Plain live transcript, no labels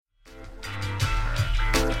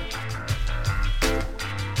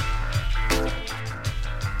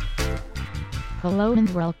Hello and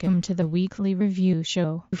welcome to the weekly review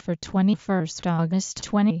show for 21st August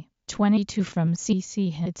 2022 from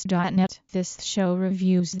cchits.net. This show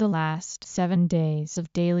reviews the last 7 days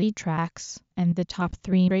of daily tracks and the top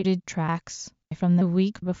 3 rated tracks from the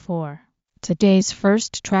week before. Today's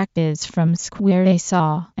first track is from Square A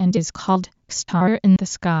Saw and is called Star in the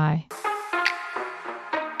Sky.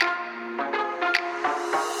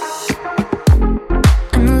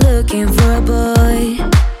 I'm looking for a boy,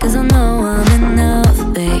 'cause I know I'm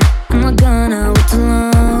enough, babe. I'm not gonna wait too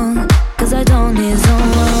long, 'cause I don't need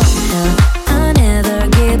someone else. I never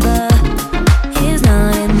give up, he's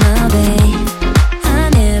not in my way. I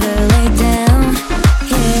never lay down,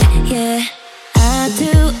 yeah. I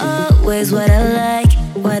do always what I like,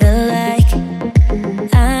 what I like.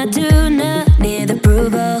 I do not need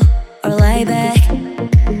approval or lie back.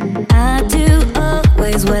 I do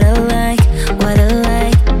always what I like, what I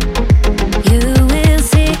like. You will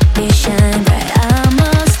see me shine bright. I'm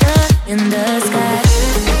a star in the sky.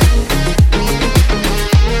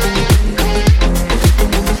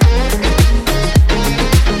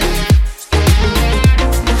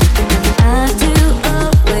 I do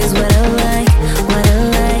always what I like, what I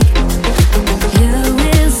like. You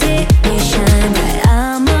will see me shine bright.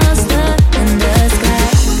 I'm a star in the sky.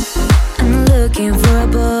 I'm looking for a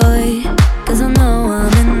boy, 'cause I know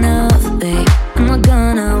I'm enough, babe. I'm not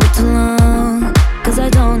gonna wait too long, 'cause I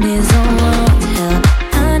don't need someone's help.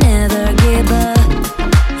 I never give up,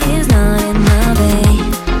 he's not in my way.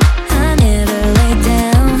 I never lay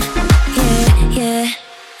down, yeah.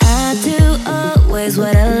 I do always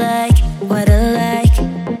what I like, what I like.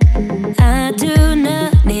 I do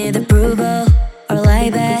not need approval or lie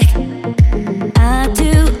back. I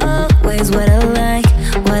do always what I like,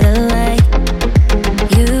 what I like.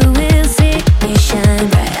 You will see me shine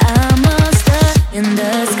bright. I'm a star in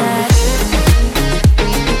the sky.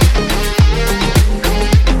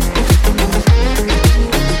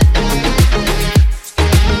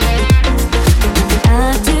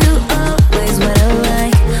 I do always what I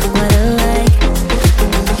like, what I like.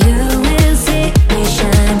 You will see me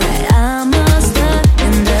shine bright. I'm a star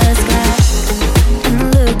in the sky. I'm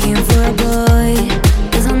looking for a boy,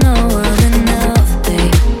 'cause I know I'm enough,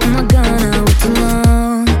 babe. I'm not gonna wait too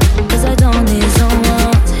long, 'cause I don't need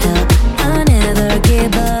someone's help. I never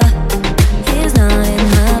give up, he's not in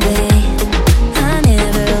my way. I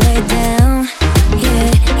never lay down,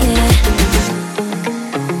 yeah.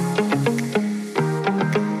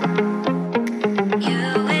 You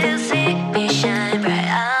will see me shine bright.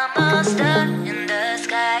 I'm a star in the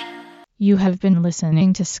sky. You have been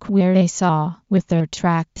listening to Square A Saw with their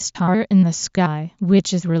track Star in the Sky,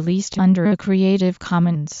 which is released under a Creative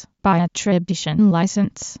Commons by attribution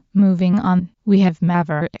license. Moving on, we have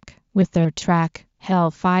Maverick with their track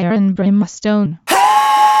Hellfire and Brimstone. Hell,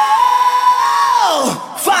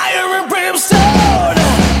 fire and brimstone.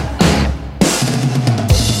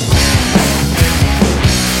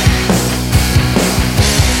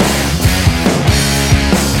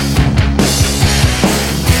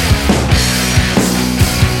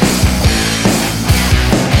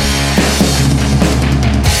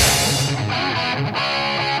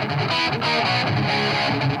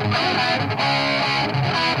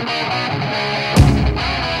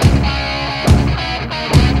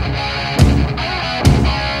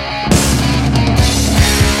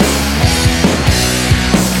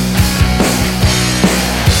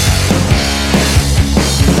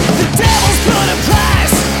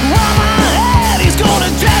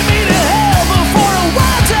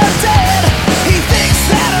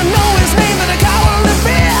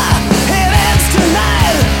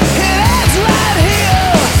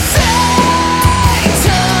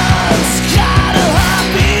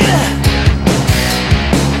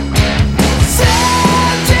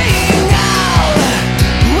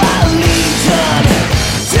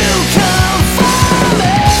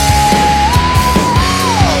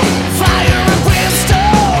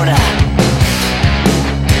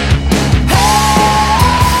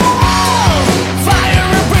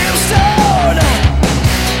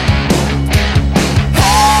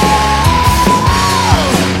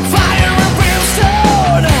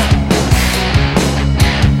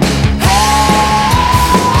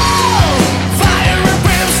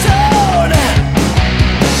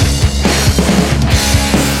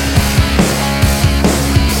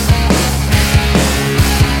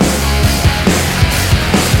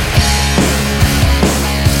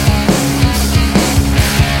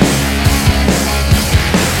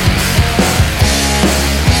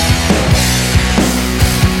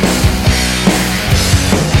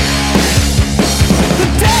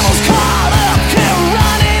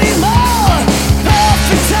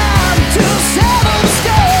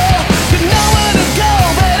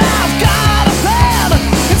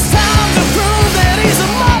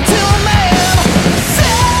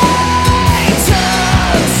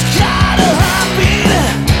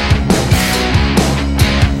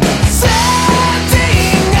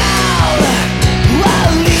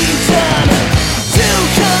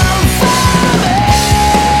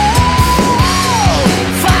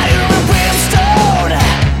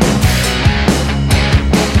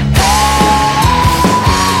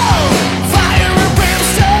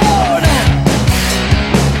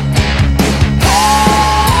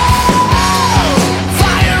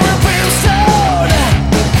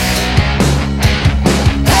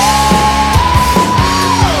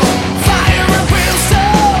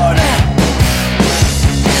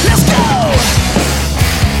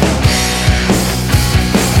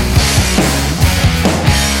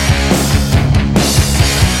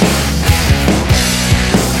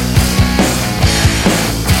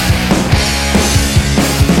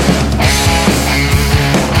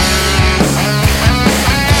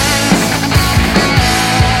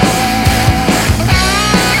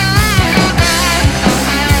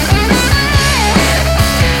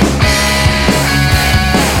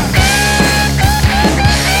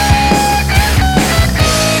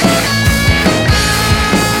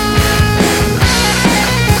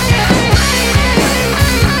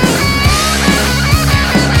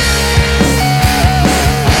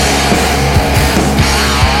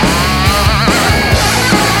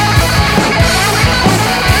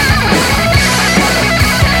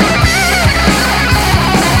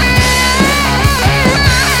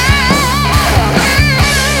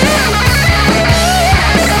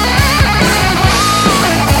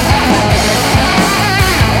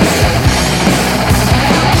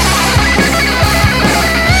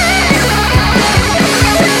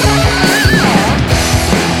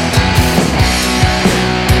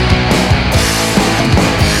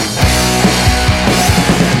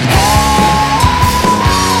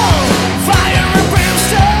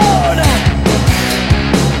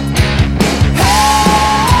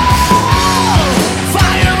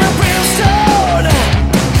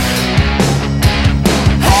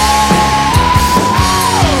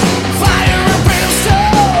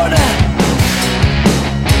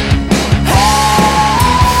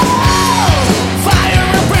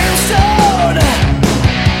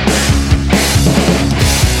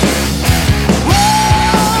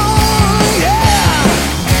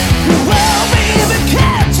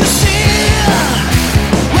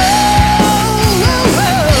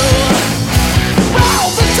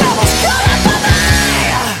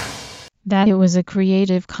 that it was a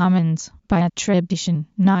Creative Commons by attribution,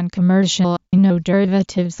 non-commercial, no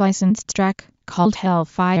derivatives licensed track called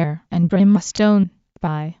Hellfire and Brimstone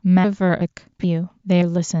by Maverick View. They're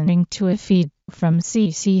listening to a feed from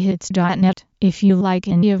cchits.net. If you like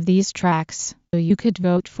any of these tracks, you could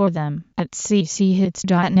vote for them at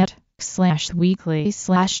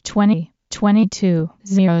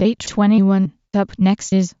cchits.net/weekly/2022-0821. Up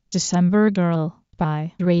next is December Girl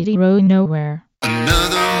by Radio Nowhere.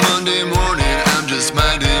 Another Monday morning, I'm just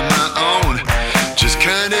minding my own, just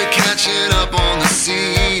kinda catching up on the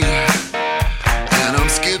scene. And I'm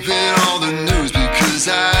skipping all the news because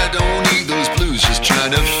I don't need those blues, just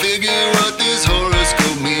trying to figure what this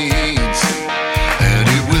horoscope means. And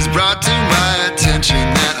it was brought to my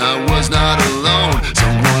attention that I was not alone.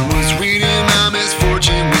 Someone was reading my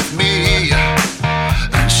misfortune with me,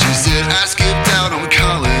 and she said I skipped out on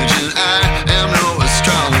college and I am no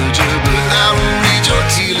astrologer, but I will read your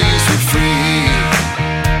tea leaves for free.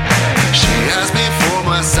 She asked me for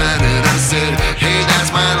my sign and I said, hey,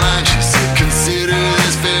 that's my line. She said, consider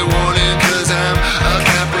this fair warning, cause I'm a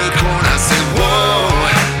Capricorn. I said, whoa,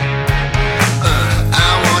 I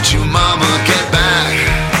want you, mama, get back.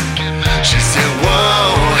 She said,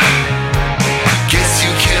 whoa, guess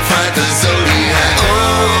you can't fight the zodiac.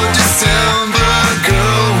 Oh, December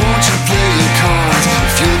girl, won't you play your cards?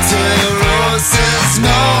 If your tarot says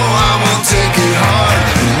no, I won't take it hard.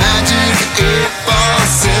 Magic 8-ball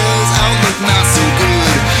says outlook not so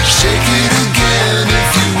good. Shake it again if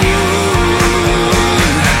you would.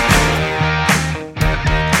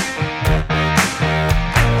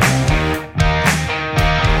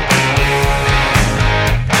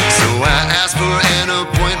 So I asked for an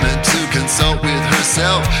appointment to consult with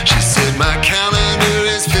herself. She said my calendar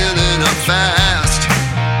is filling up fast.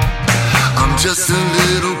 I'm just a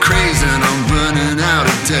little crazy and I'm running out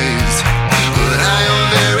of days, but I am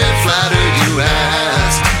very flattered you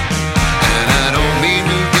asked. And I don't mean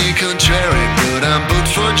to be contrary, but I'm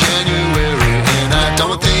booked for January and I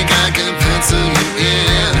don't think I can pencil you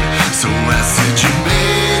in. So I said you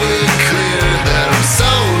made it clear that I'm so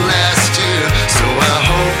last year, so I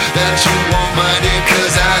hope that you won't mind it,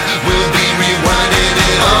 cause I will be rewinding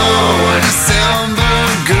it. Oh, December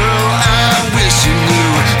girl, I wish you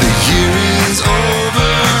knew the year is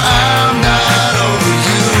over, I'm not over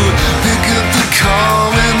you. Pick up the call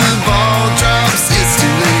when the ball drops, it's too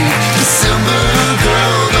late. December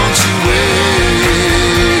girl, don't you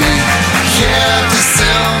wait. Yeah,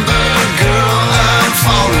 December girl, I'm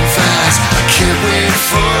falling fast. I can't wait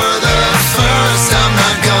for the first, I'm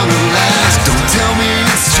not gonna last. Don't tell me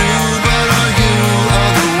it's true, but are you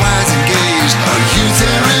otherwise engaged? Are you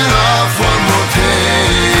tearing off one more page?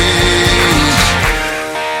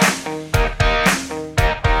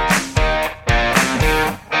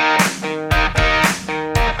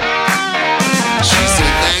 She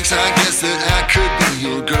said thanks, I guess that I could be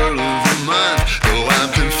your girl of the month, though I'm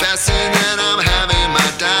confessing that I'm having my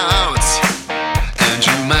doubts. And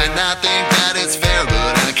you might not think that it's fair,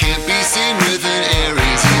 but I can't be seen with an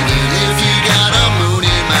Aries, even if you got a moon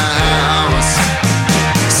in my house.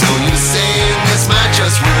 So you saying this might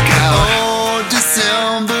just work out. Oh,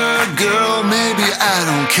 December girl, maybe I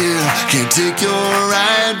don't care. Can't take your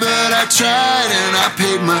ride, but I tried and I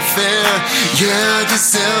paid my fare. Yeah,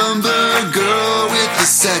 December girl with the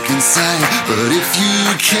second sight, but if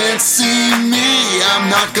you can't see me, I'm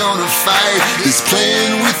not gonna fight. This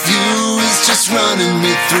playing with you is just running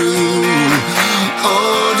me through.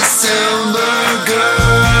 Oh, December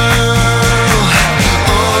girl.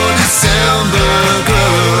 Oh, December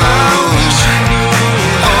girl.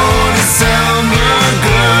 Oh, December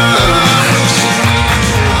girl.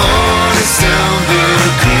 Oh, December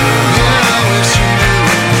girl.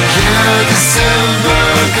 Yeah, December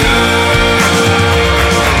girl.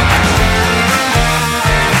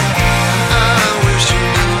 I wish you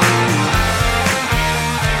knew.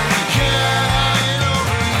 Yeah, I ain't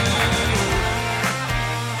over you.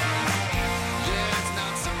 Yeah, it's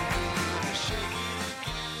not so good to shake it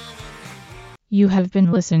again. You have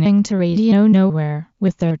been listening to Radio Nowhere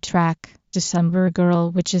with their track December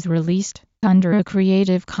Girl, which is released under a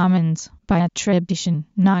Creative Commons by attribution,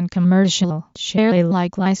 non-commercial, share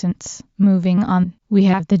Alike license. Moving on, we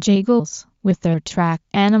have the Jagles with their track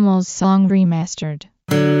Animals Song Remastered.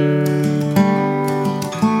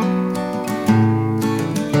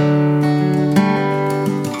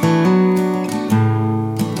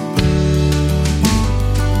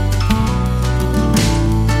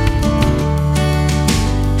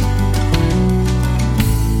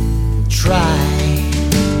 Try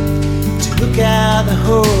to look at the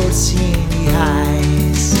horse in the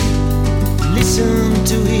eyes, listen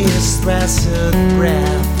to his stressed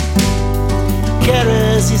breath,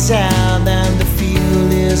 carries his hand and the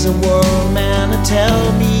field is a world, man. And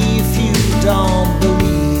tell me if you don't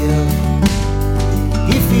believe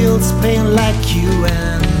he feels pain like you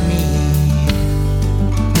and me.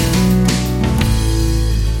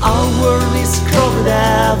 Our world is covered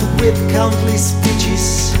up with countless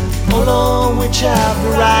speeches, all on which have the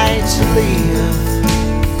right to live.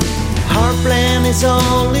 Our plan is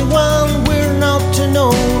only one, we're not to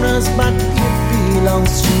know us, but it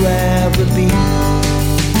belongs to every being.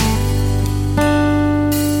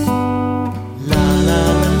 La la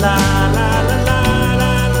la la la la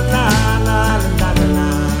la la la la la la.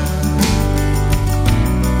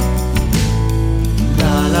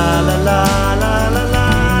 La la la la la la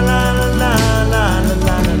la la la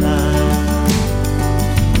la la la.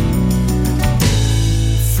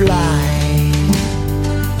 Fly,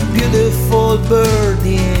 beautiful bird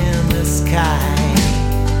in the sky,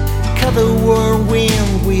 cut the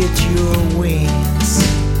whirlwind with your wings.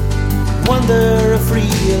 Wander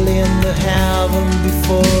free in the heaven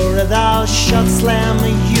before thou shalt slam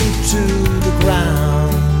you to the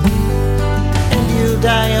ground, and you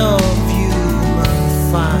die of human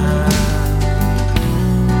fire.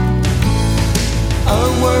 Our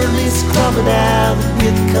world is covered out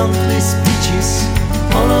with countless speeches,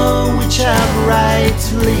 all of which have a right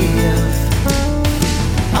to live.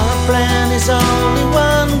 Our plan is only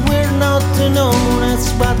one, we're not to know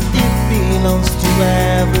us, but it belongs to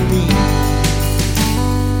every being.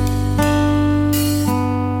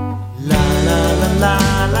 La la la la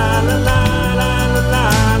la la la la la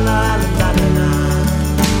la la la.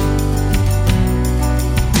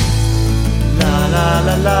 La la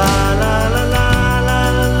la la la la la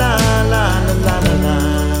la la la la.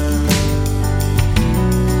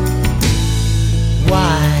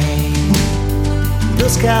 Why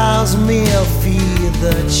those cows may feed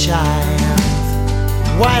the child,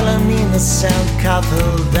 while an innocent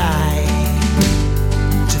cattle die?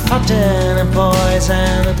 To fatten and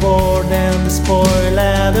poison and board and spoil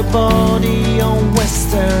the body on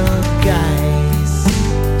western guys.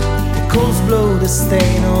 The coals blow the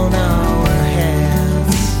stain on our heads.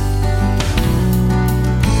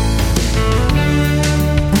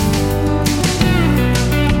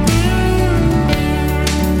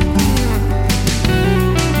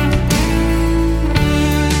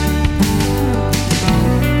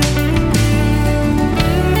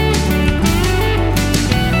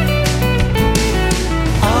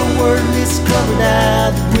 Covered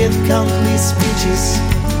out with countless speeches,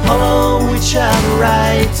 all of which have a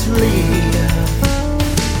right to live.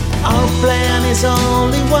 Our plan is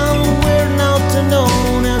only one, we're not to know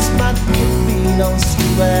us, but it belongs to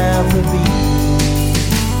every being.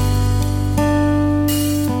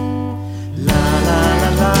 La la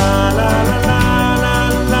la la la la la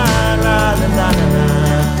la la la la la.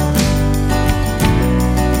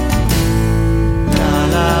 La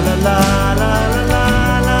la la la la.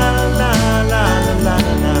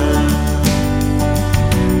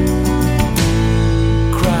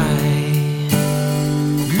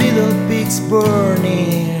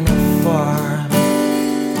 Burning afar,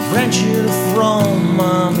 wrenched from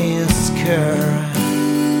mommy's care.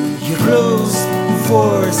 You're closed,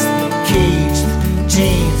 forced, caged,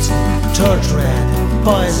 chained, tortured,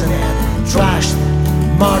 poisoned, trashed,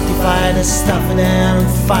 mortified, stuffed, and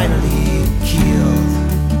finally killed.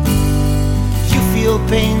 You feel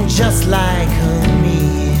pain just like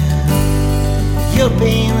me, your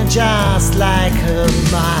pain just like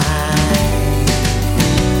mine.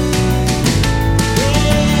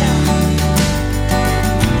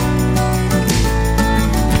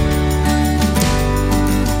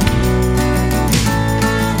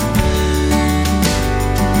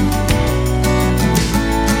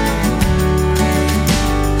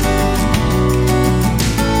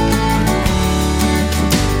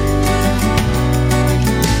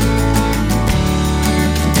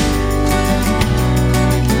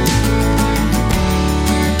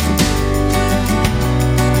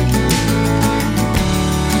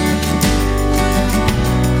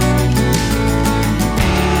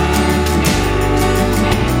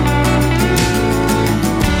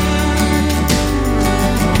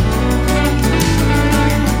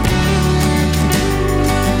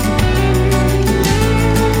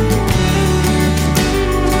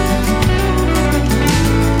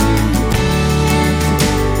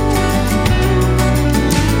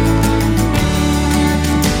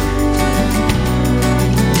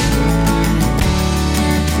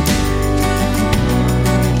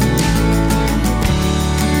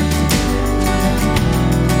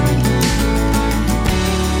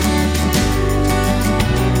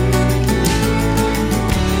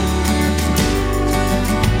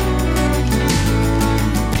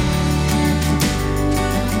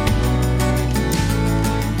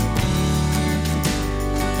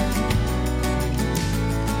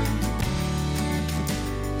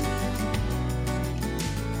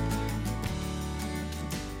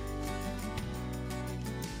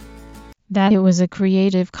 that it was a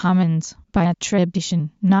Creative Commons by attribution,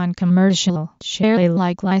 non-commercial, share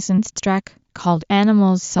Alike licensed track called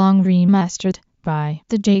Animals Song Remastered by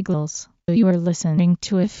The Jaggles. You are listening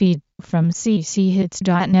to a feed from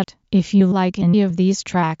cchits.net. If you like any of these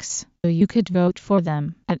tracks, you could vote for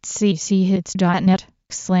them at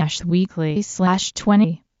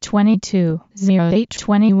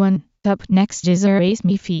cchits.net/weekly/2022-0821. Up next is Erase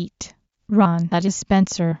Me Feet. Ron, that is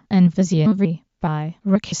Spencer, and Visiovi by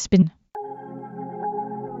Rickspin.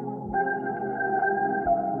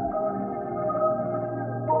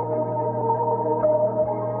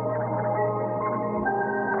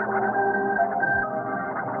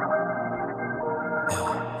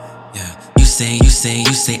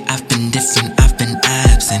 You say I've been different, I've been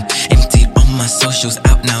absent. Emptied all my socials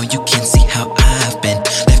out now, you can see how I've been.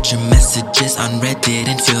 Left your messages unread,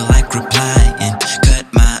 didn't feel like replying. Cut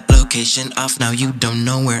my location off, now you don't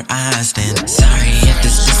know where I stand. Sorry if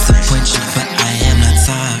this disappoints you, but I am not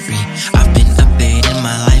sorry. I've been updating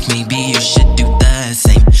my life, maybe you should do the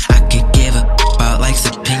same. I could give up about likes,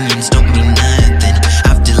 opinions don't mean nothing.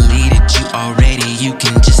 I've deleted you already, you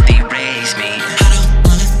can just erase me.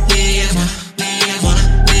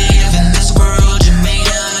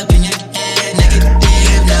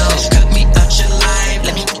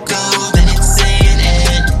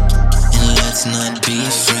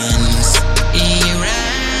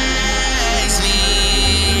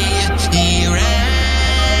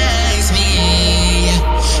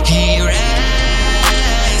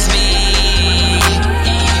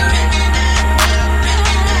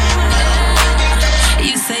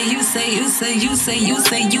 You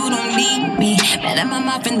say you don't need me. Mad at my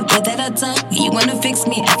mouth in the way that I talk. You wanna fix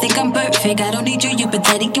me, I think I'm perfect. I don't need you, you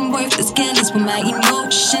pathetic and worthless. Careless with my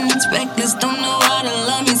emotions, reckless. Don't know how to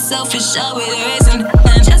love me, selfish, always erasing.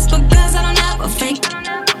 Just because I don't have a fake.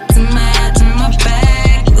 To my hat, to my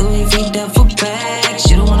back, Louis V duffel bag.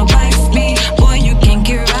 She don't wanna wife me, boy, you can't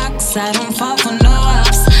get rocks. I don't fall for no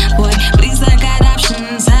ops, boy, please I got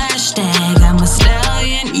options. Hashtag I'm a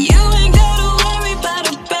stallion. You ain't gotta worry about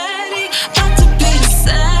a baddie.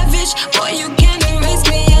 Boy, you can't erase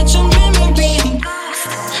me at your memory.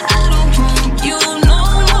 I don't want you no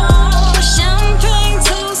more. Champagne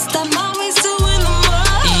toast, I'm always doing the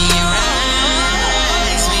most.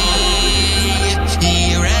 Erase me,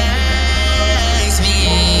 erase me,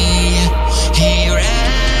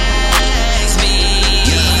 erase me.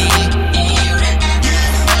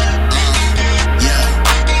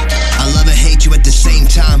 I love and hate you at the same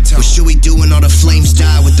time. What should we do when all the flames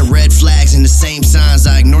die? With the red flags and the same signs,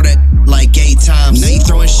 I ignore that like 8 times. Now you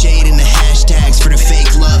throwing shade in the hashtags for the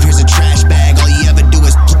fake love. Here's a trash bag. All you ever do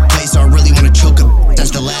is place. I really wanna choke a.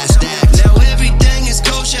 That's the last act. Now everything is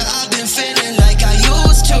kosher. I've been feeling like I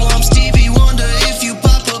used to. I'm Stevie Wonder. If you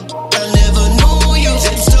pop up, I never knew you.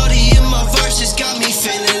 That study in my verses got me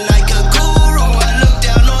feeling like a guru. I look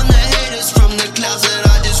down on the haters from the clouds that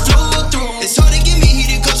I just flew through. It's hard to get me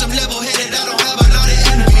heated cause I'm level-headed. I don't have a lot of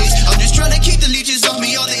enemies. I'm just trying to keep the leeches off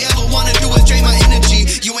me. All they ever wanna do is drain my energy.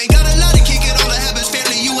 You ain't got a lot to kick it, all I have is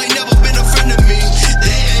family. You ain't never been a friend of me.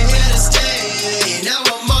 They ain't here to stay. Now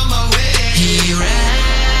I'm on my way.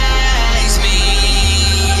 Erase me,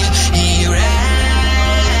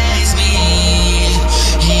 erase me,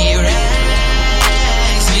 erase me,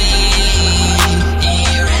 erase me,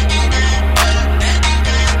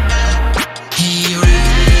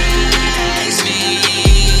 erase me,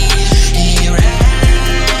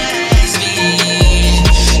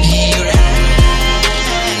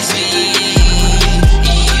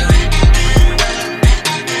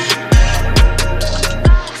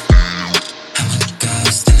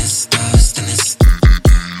 ghost in this,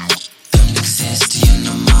 don't exist to you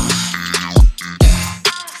no more. Yeah,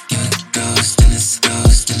 you're a ghost in this, don't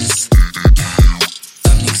exist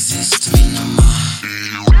to me no more. Ghost in this,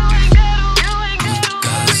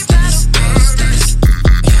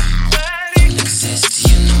 don't exist to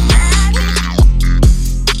you no more.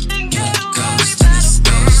 You're a ghost in this,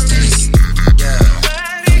 don't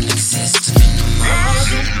exist to me no more.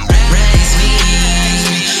 Raise me,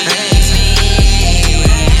 raise me.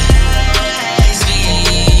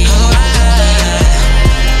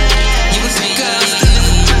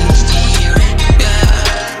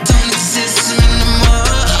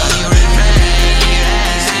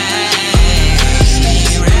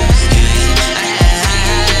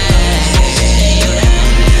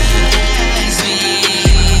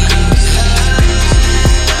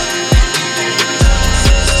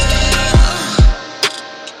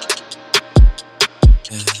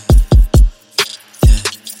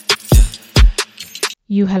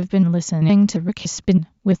 You have been listening to Rickspin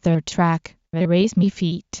with their track, Erase Me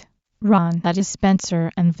Feet. Ron, that is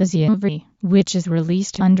Spencer and Visiovery, which is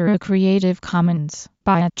released under a Creative Commons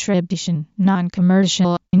by attribution,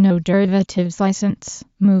 non-commercial, no derivatives license.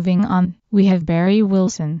 Moving on, we have Barry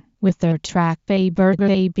Wilson with their track A Burger,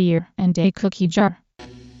 A Beer, and A Cookie Jar.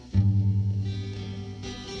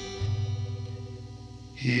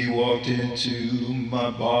 He walked into my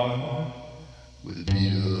bar with a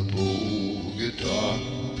beat-up old guitar.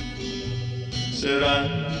 Said,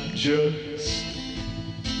 I'm just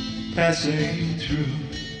passing through,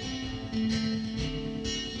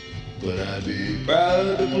 but I'd be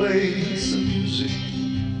proud to play some music,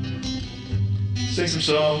 sing some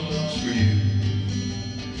songs for you.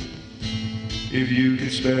 If you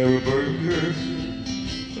could spare a burger,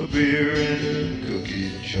 a beer, and a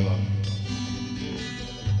cookie jar.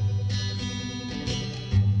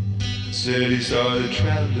 Said he started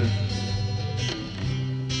traveling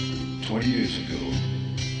 20 years ago.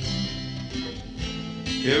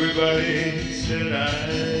 Everybody said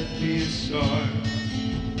I'd be a star.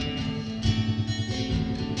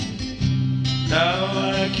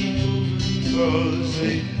 Now I keep moving 'cause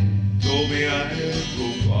they told me I'd go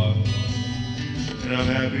far. And I'm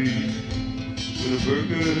happy with a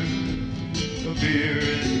burger, a beer,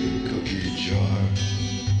 and a cookie jar.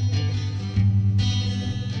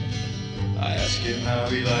 I asked him how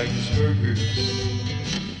he liked his burgers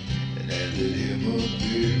and handed him a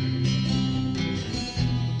beer.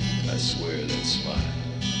 I swear that smile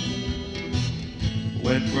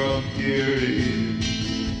went from ear to ear.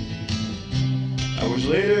 Hours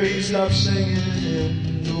later he stopped singing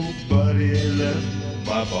and nobody left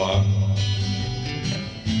my bar.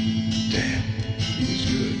 Damn, he was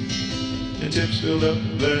good. And tips filled up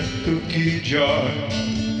that cookie jar.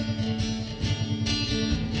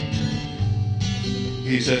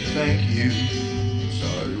 He said thank you,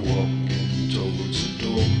 started walking towards the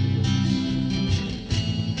door.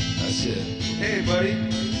 I said, hey buddy,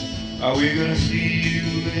 are we gonna see you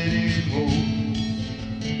anymore?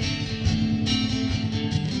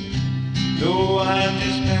 No, I'm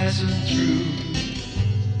just passing through,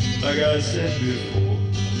 like I said before.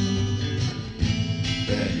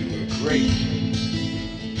 Man, you were great,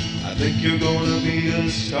 I think you're gonna be a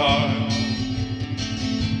star.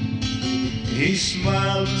 He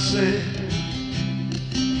smiled and said,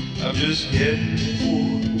 I'm just heading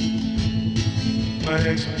for my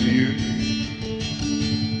next beer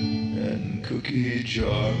and cookie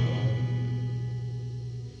jar.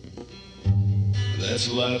 That's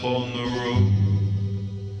life on the road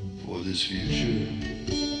for this future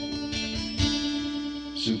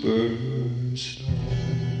superstar.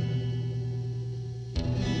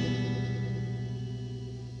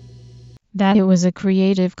 That it was a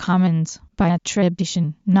Creative Commons by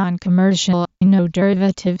attribution, non-commercial, no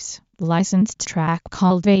derivatives, licensed track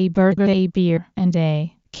called A Burger, A Beer, and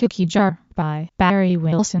A Cookie Jar by Barry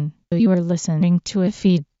Wilson. You are listening to a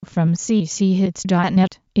feed from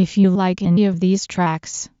cchits.net. If you like any of these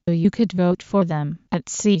tracks, you could vote for them at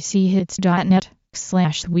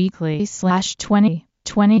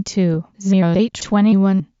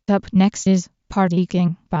cchits.net/weekly/2022-0821. Up next is Party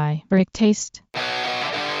King by Brick Taste.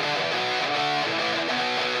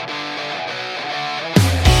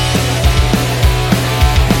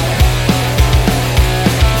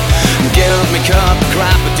 Give me cup,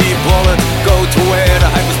 grab a deep wallet, go to where the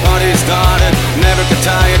hype party started. Never get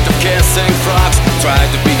tired of kissing frogs, try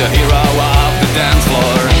to be the hero of the dance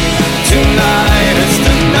floor. Tonight is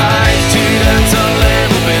the night to dance a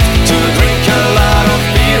little bit, to drink a lot of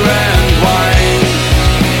beer and wine,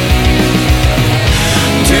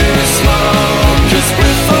 to smoke a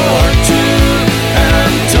spliff or two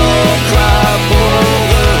and talk crap all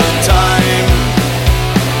the time.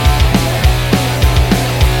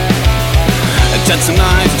 Set some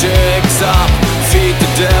nice jigs up, feed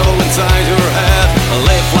the devil inside your head,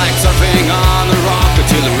 live like surfing on a rock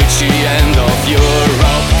until you reach the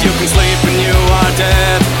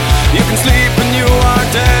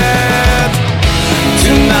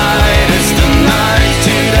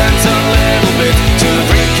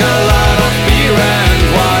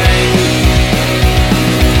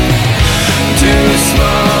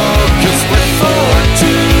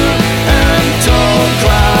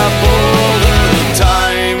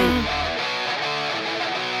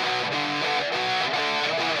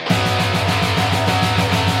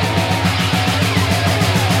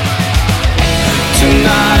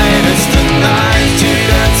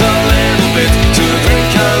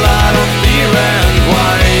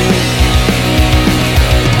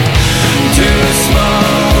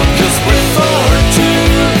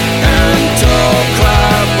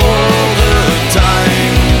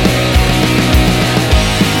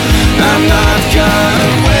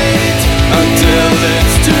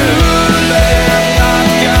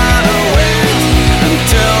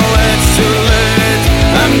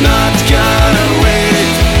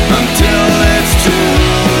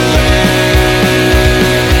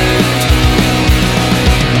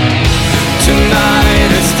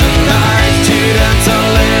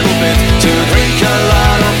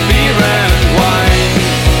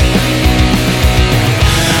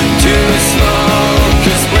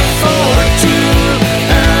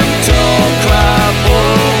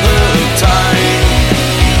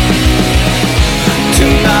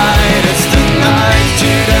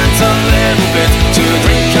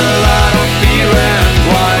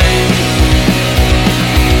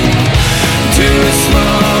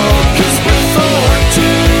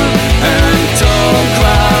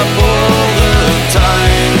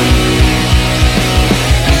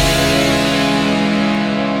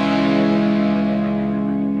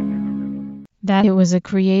That it was a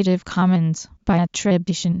Creative Commons by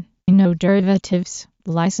attribution, no derivatives,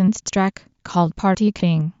 licensed track called Party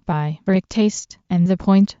King by Brick Taste, and the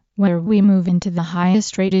point where we move into the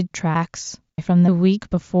highest rated tracks from the week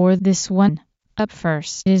before this one. Up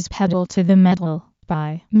first is Pedal to the Metal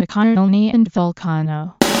by McCartney and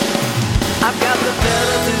Volcano. I've got the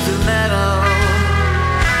pedal to the metal.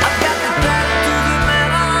 I've got the pedal to the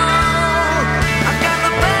metal. I've got the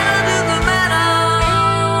pedal to the metal.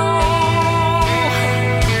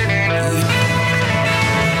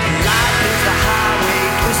 Life is a highway,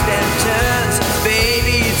 twists and turns.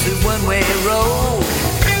 Baby, it's a one-way road.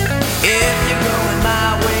 If you're going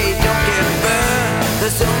my way, don't get burned.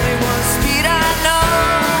 There's only one speed I know.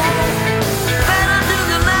 Pedal to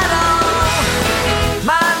the metal.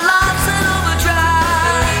 My life's an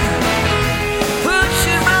overdrive. Push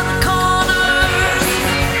it round the corners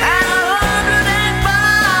at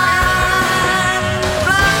 105.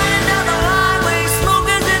 Flying down the highway, smoke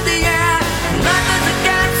is in the air. Life is a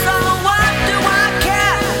gas, so what do I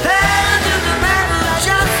care? Pedal to the metal, I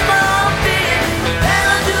just love being.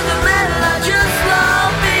 Pedal to the metal, I just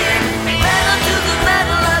love being. Pedal to the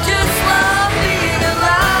metal, I just love being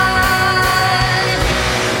alive.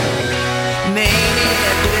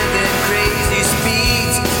 Maniac living crazy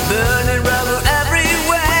speeds, burning rubber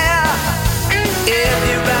everywhere. If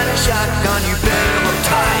you ride a shotgun, you better hold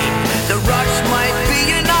tight. The rush might be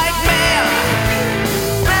a nightmare.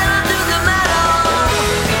 Pedal to the metal.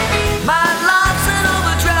 My life's an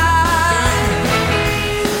overdrive.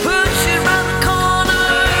 Push it round the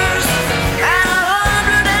corners at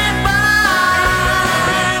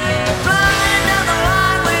 105. Flying down the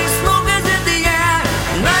highway, smoke is in the air.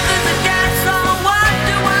 Life is a gas, so what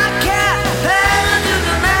do I care? Pedal to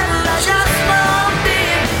the metal, I just love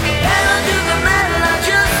being. Pedal to the metal, I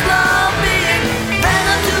just love being.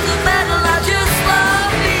 Pedal to the metal, I just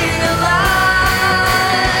love being alive.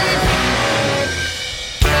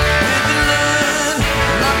 Live and learn,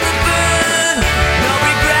 love to burn, no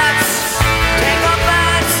regrets. Take off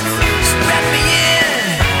lights, strap me in,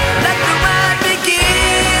 let the ride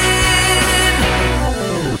begin.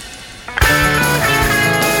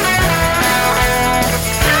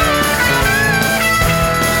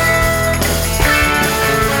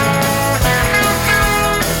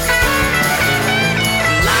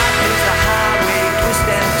 Life is a highway, twists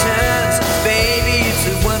and turns. Baby, it's a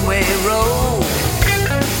one-way road.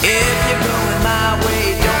 If you're going my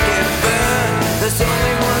way, don't get burned. There's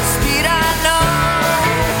only one speed I know.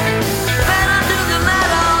 Pedal to the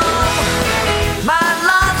metal. My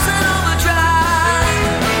life's an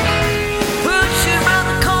overdrive. Push it round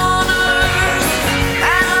the corners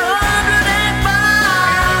at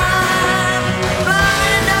 105.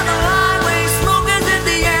 Flying down the highway, smoke is in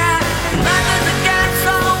the air. Life is a gas, so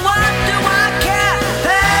what do I care?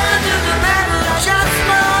 Pedal to the metal, I just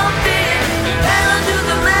love being. Pedal to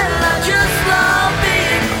the metal, I just love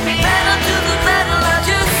being. Pedal to the metal, I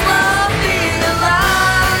just love being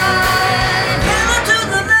alive. Pedal to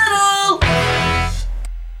the metal.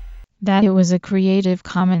 That it was a Creative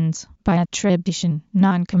Commons by attribution,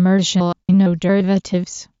 non-commercial, no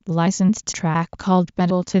derivatives, licensed track called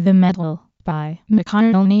Pedal to the Metal by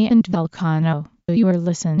McCartney and Volcano. You are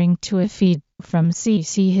listening to a feed from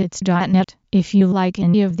cchits.net. If you like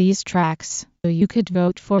any of these tracks, you could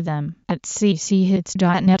vote for them at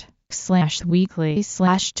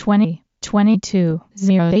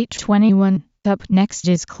cchits.net/weekly/2022-0821. Up next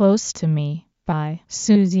is Close to Me by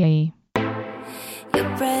Susie.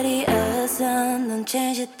 You're pretty awesome, don't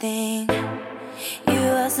change a thing.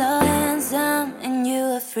 You are so handsome and you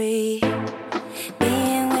are free.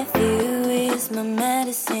 Being with you is my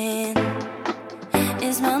medicine.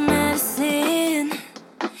 Is my medicine.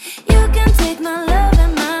 You can take my love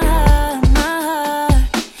and my heart, my heart.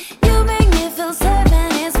 You make me feel safe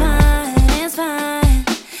and it's fine, it's fine.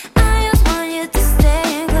 I just want you to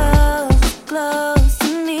stay close, close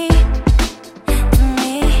to me, to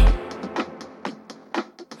me.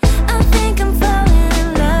 I think I'm falling in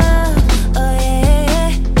love, oh yeah.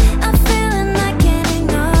 I'm feeling I can't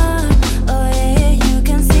ignore, oh yeah. You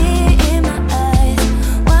can see it in my eyes.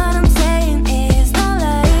 What I'm saying is no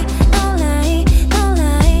lie.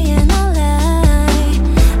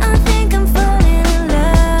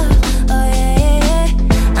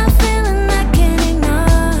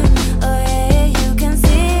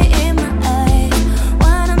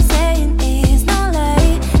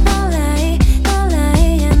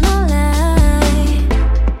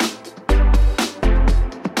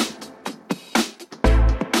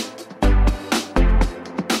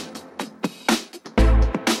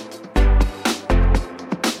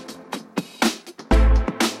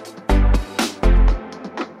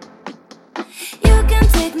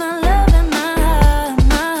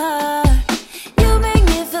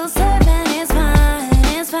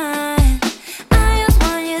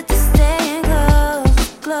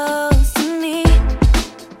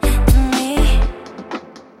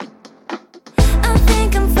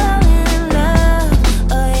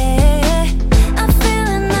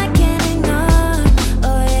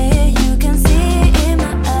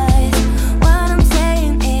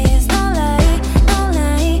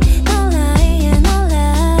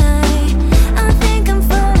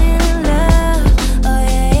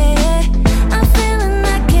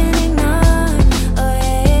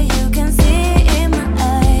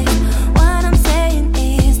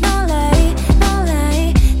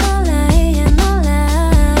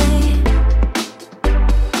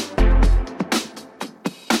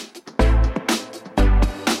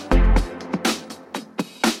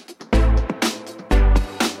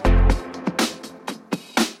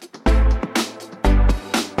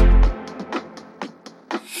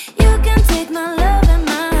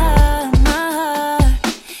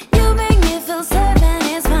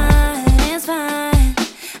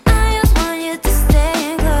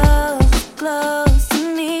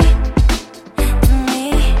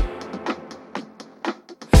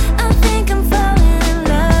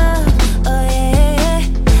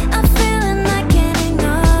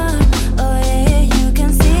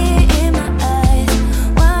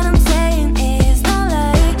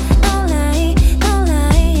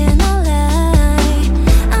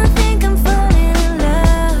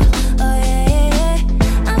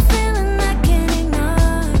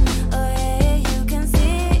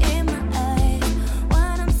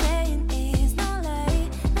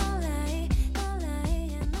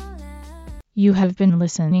 have been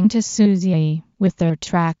listening to Susie with their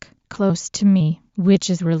track, Close to Me, which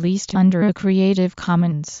is released under a Creative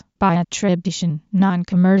Commons by attribution,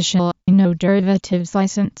 non-commercial, no derivatives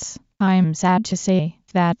license. I'm sad to say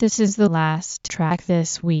that this is the last track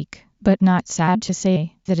this week, but not sad to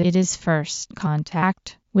say that it is First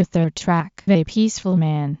Contact with their track, A Peaceful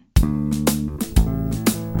Man.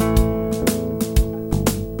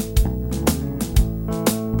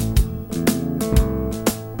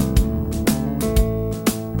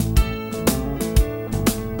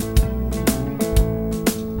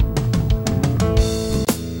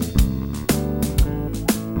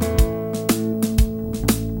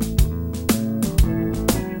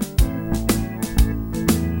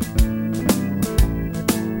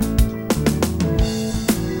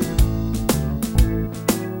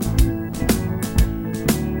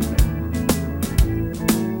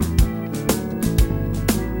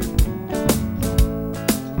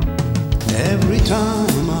 Every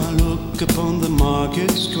time I look upon the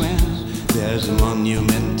market square, there's a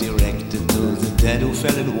monument erected to the dead who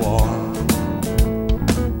fell in war.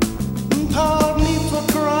 Pardon me for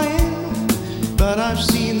crying, but I've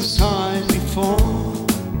seen the signs before.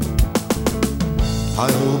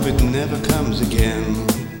 I hope it never comes again.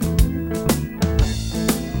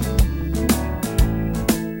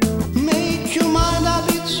 Make your mind up,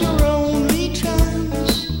 it's your only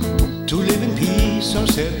chance to live in peace or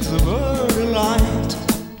set the world alight.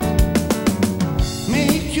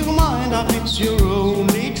 Make your mind up, it's your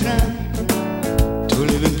only chance to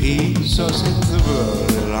live in peace or set the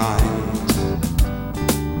world alight.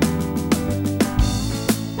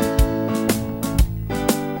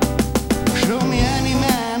 Show me any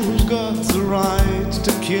man who's got the right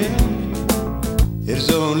to kill.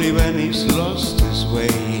 It's only when he's lost his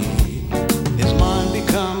way his mind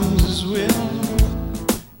becomes his will.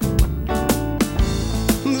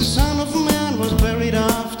 The Son of Man was buried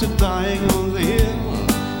after dying on the hill,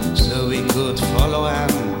 so he could follow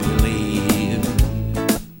and believe.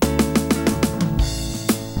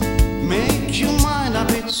 Make your mind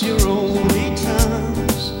up, it's your only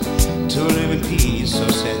chance to live in peace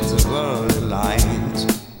or set the world alight.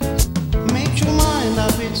 Make your mind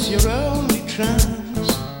up, it's your only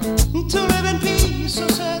chance to live in peace or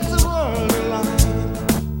set the world alight.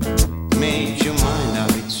 Make your mind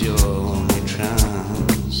up, it's your only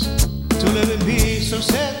chance to live in peace or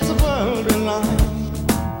set the world alight.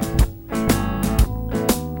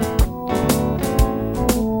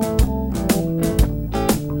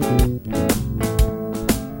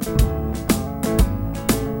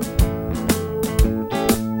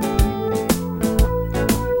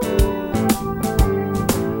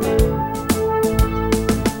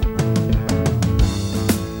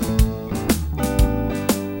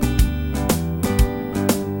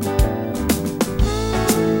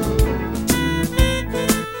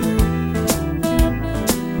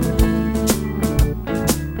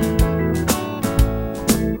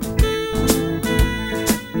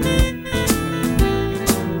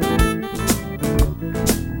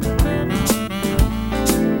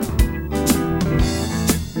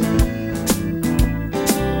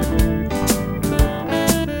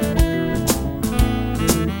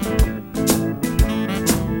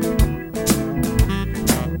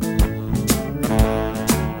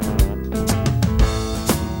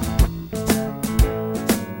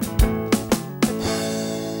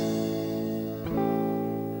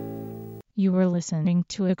 You were listening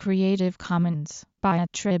to a Creative Commons by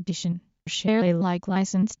attribution, share Alike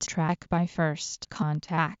licensed track by First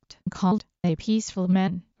Contact called A Peaceful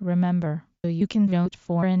Man. Remember, you can vote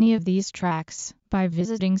for any of these tracks by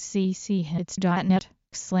visiting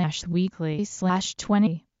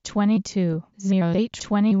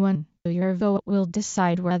ccheats.net/weekly/2022-0821. Your vote will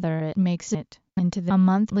decide whether it makes it into the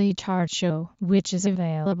monthly chart show, which is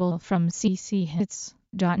available from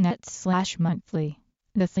ccheats.net/monthly.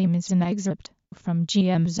 The theme is an excerpt from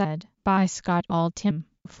GMZ by Scott Altham.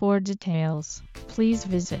 For details, please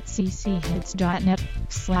visit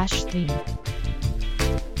cchits.net/theme.